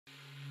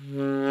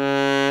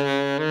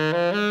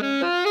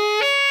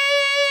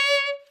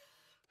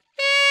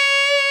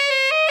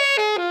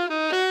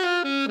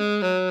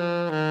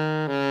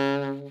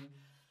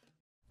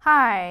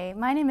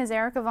name is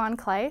Erica von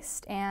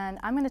Kleist, and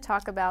I'm going to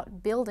talk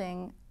about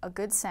building a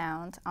good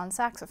sound on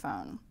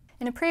saxophone.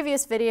 In a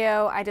previous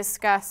video, I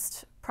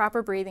discussed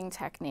proper breathing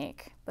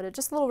technique, but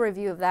just a little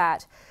review of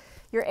that.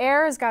 Your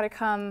air has got to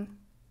come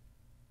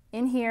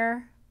in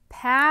here,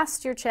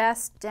 past your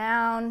chest,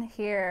 down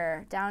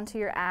here, down to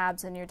your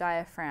abs and your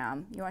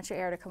diaphragm. You want your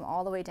air to come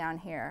all the way down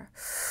here.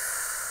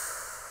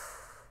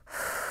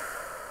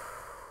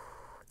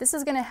 This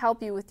is going to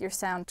help you with your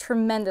sound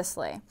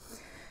tremendously.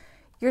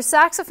 Your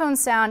saxophone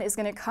sound is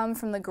going to come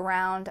from the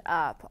ground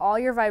up. All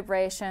your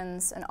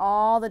vibrations and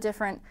all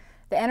the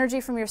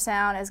energy from your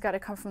sound has got to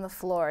come from the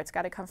floor. It's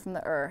got to come from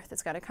the earth.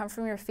 It's got to come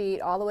from your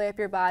feet all the way up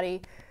your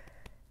body,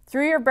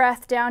 through your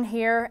breath down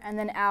here, and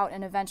then out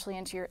and eventually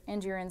into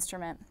your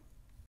instrument.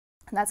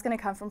 And that's going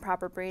to come from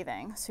proper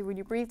breathing. So when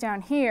you breathe down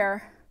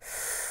here,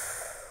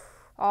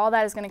 all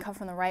that is going to come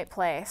from the right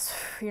place.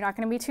 You're not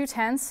going to be too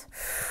tense.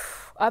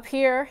 Up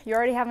here, you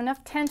already have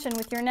enough tension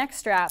with your neck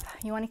strap.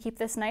 You want to keep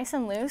this nice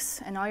and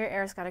loose, and all your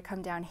air's got to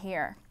come down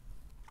here.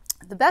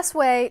 The best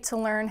way to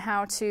learn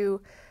how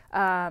to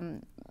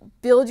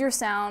build your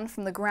sound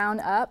from the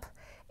ground up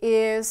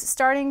is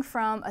starting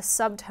from a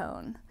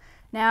subtone.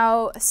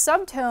 Now, a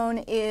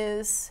subtone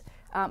is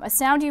a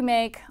sound you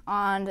make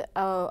on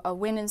a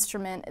wind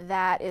instrument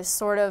that is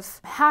sort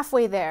of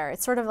halfway there.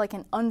 It's sort of like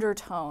an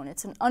undertone.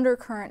 It's an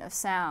undercurrent of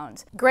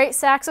sound. Great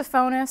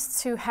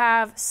saxophonists who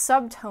have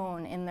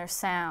subtone in their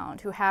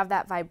sound, who have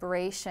that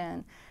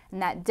vibration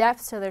and that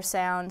depth to their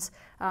sounds,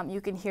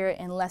 you can hear it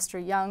in Lester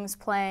Young's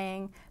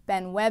playing,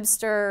 Ben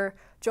Webster,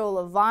 Joe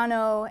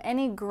Lovano.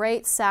 Any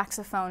great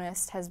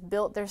saxophonist has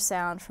built their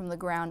sound from the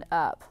ground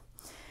up.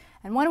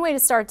 And one way to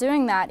start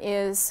doing that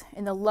is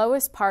in the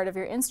lowest part of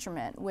your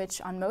instrument,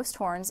 which on most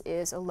horns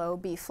is a low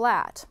B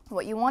flat.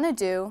 What you want to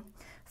do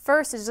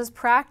first is just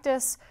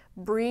practice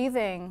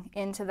breathing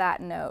into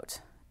that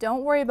note.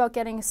 Don't worry about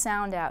getting a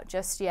sound out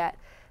just yet.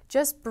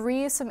 Just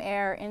breathe some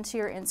air into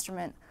your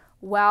instrument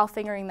while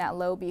fingering that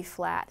low B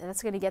flat. And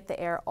that's going to get the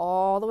air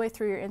all the way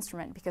through your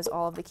instrument because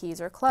all of the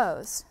keys are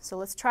closed. So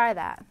let's try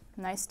that.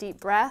 Nice deep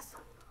breath.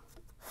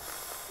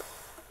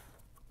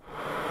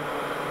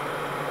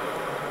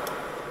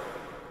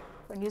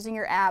 And using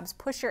your abs,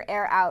 push your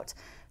air out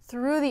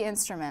through the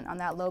instrument on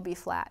that low B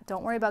flat.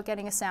 Don't worry about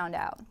getting a sound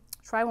out.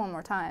 Try one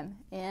more time.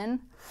 In.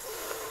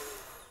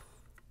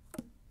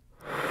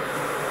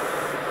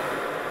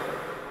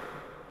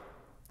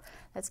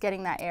 That's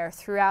getting that air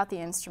throughout the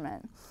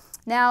instrument.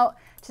 Now,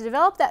 to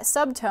develop that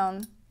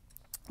subtone,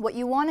 what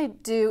you want to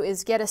do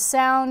is get a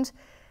sound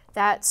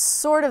that's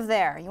sort of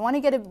there. You want to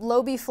get a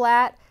low B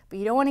flat, but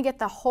you don't want to get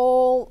the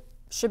whole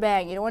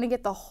shebang. You don't want to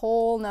get the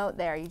whole note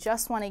there. You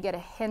just want to get a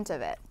hint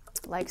of it.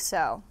 Like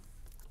so.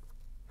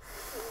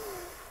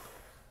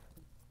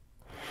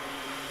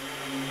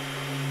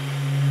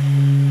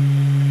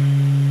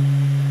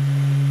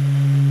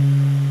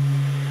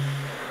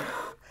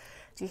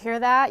 Do you hear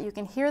that? You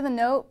can hear the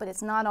note, but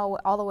it's not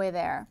all the way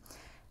there.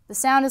 The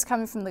sound is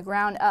coming from the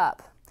ground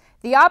up.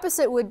 The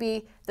opposite would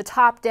be the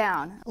top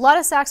down. A lot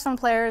of saxophone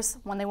players,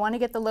 when they want to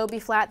get the low B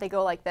flat, they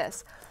go like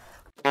this.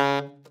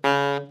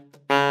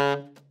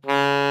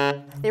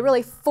 They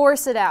really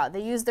force it out.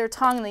 They use their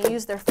tongue, they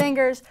use their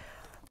fingers.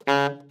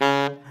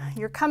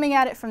 You're coming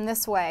at it from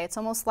this way. It's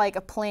almost like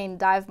a plane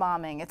dive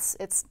bombing.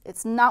 It's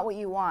not what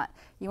you want.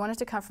 You want it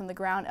to come from the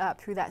ground up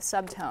through that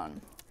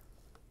subtone.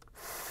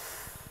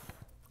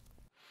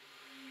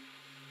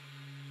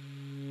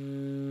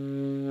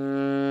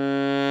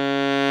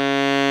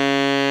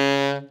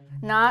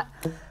 Not.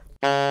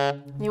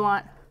 You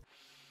want.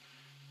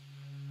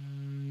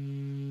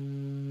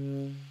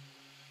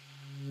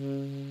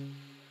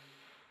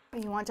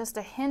 You want just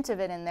a hint of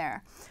it in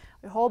there.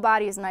 Your whole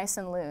body is nice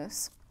and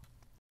loose.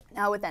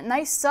 Now with that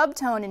nice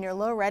subtone in your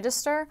low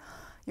register,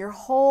 your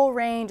whole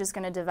range is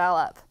going to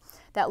develop.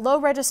 That low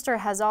register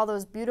has all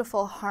those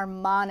beautiful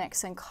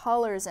harmonics and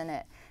colors in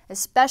it,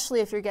 especially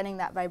if you're getting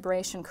that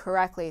vibration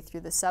correctly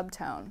through the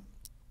subtone.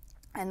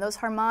 And those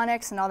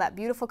harmonics and all that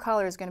beautiful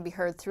color is going to be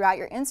heard throughout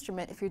your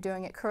instrument if you're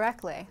doing it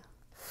correctly.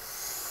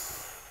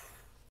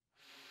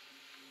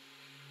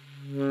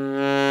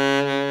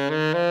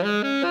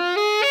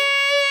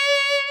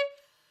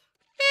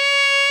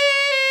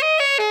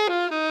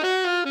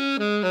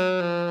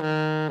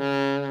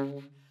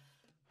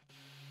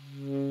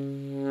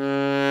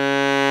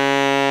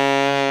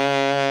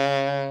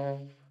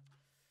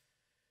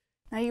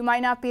 You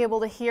might not be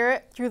able to hear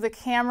it through the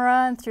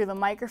camera and through the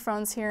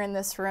microphones here in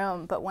this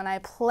room, but when I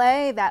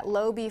play that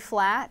low B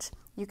flat,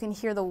 you can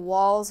hear the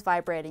walls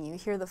vibrating, you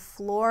hear the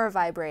floor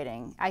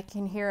vibrating. I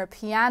can hear a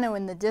piano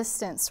in the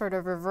distance sort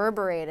of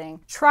reverberating.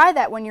 Try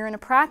that when you're in a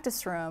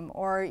practice room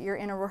or you're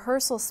in a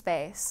rehearsal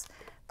space.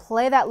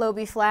 Play that low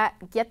B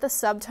flat, get the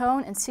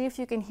subtone, and see if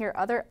you can hear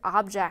other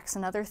objects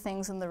and other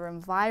things in the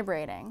room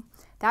vibrating.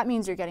 That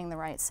means you're getting the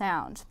right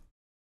sound.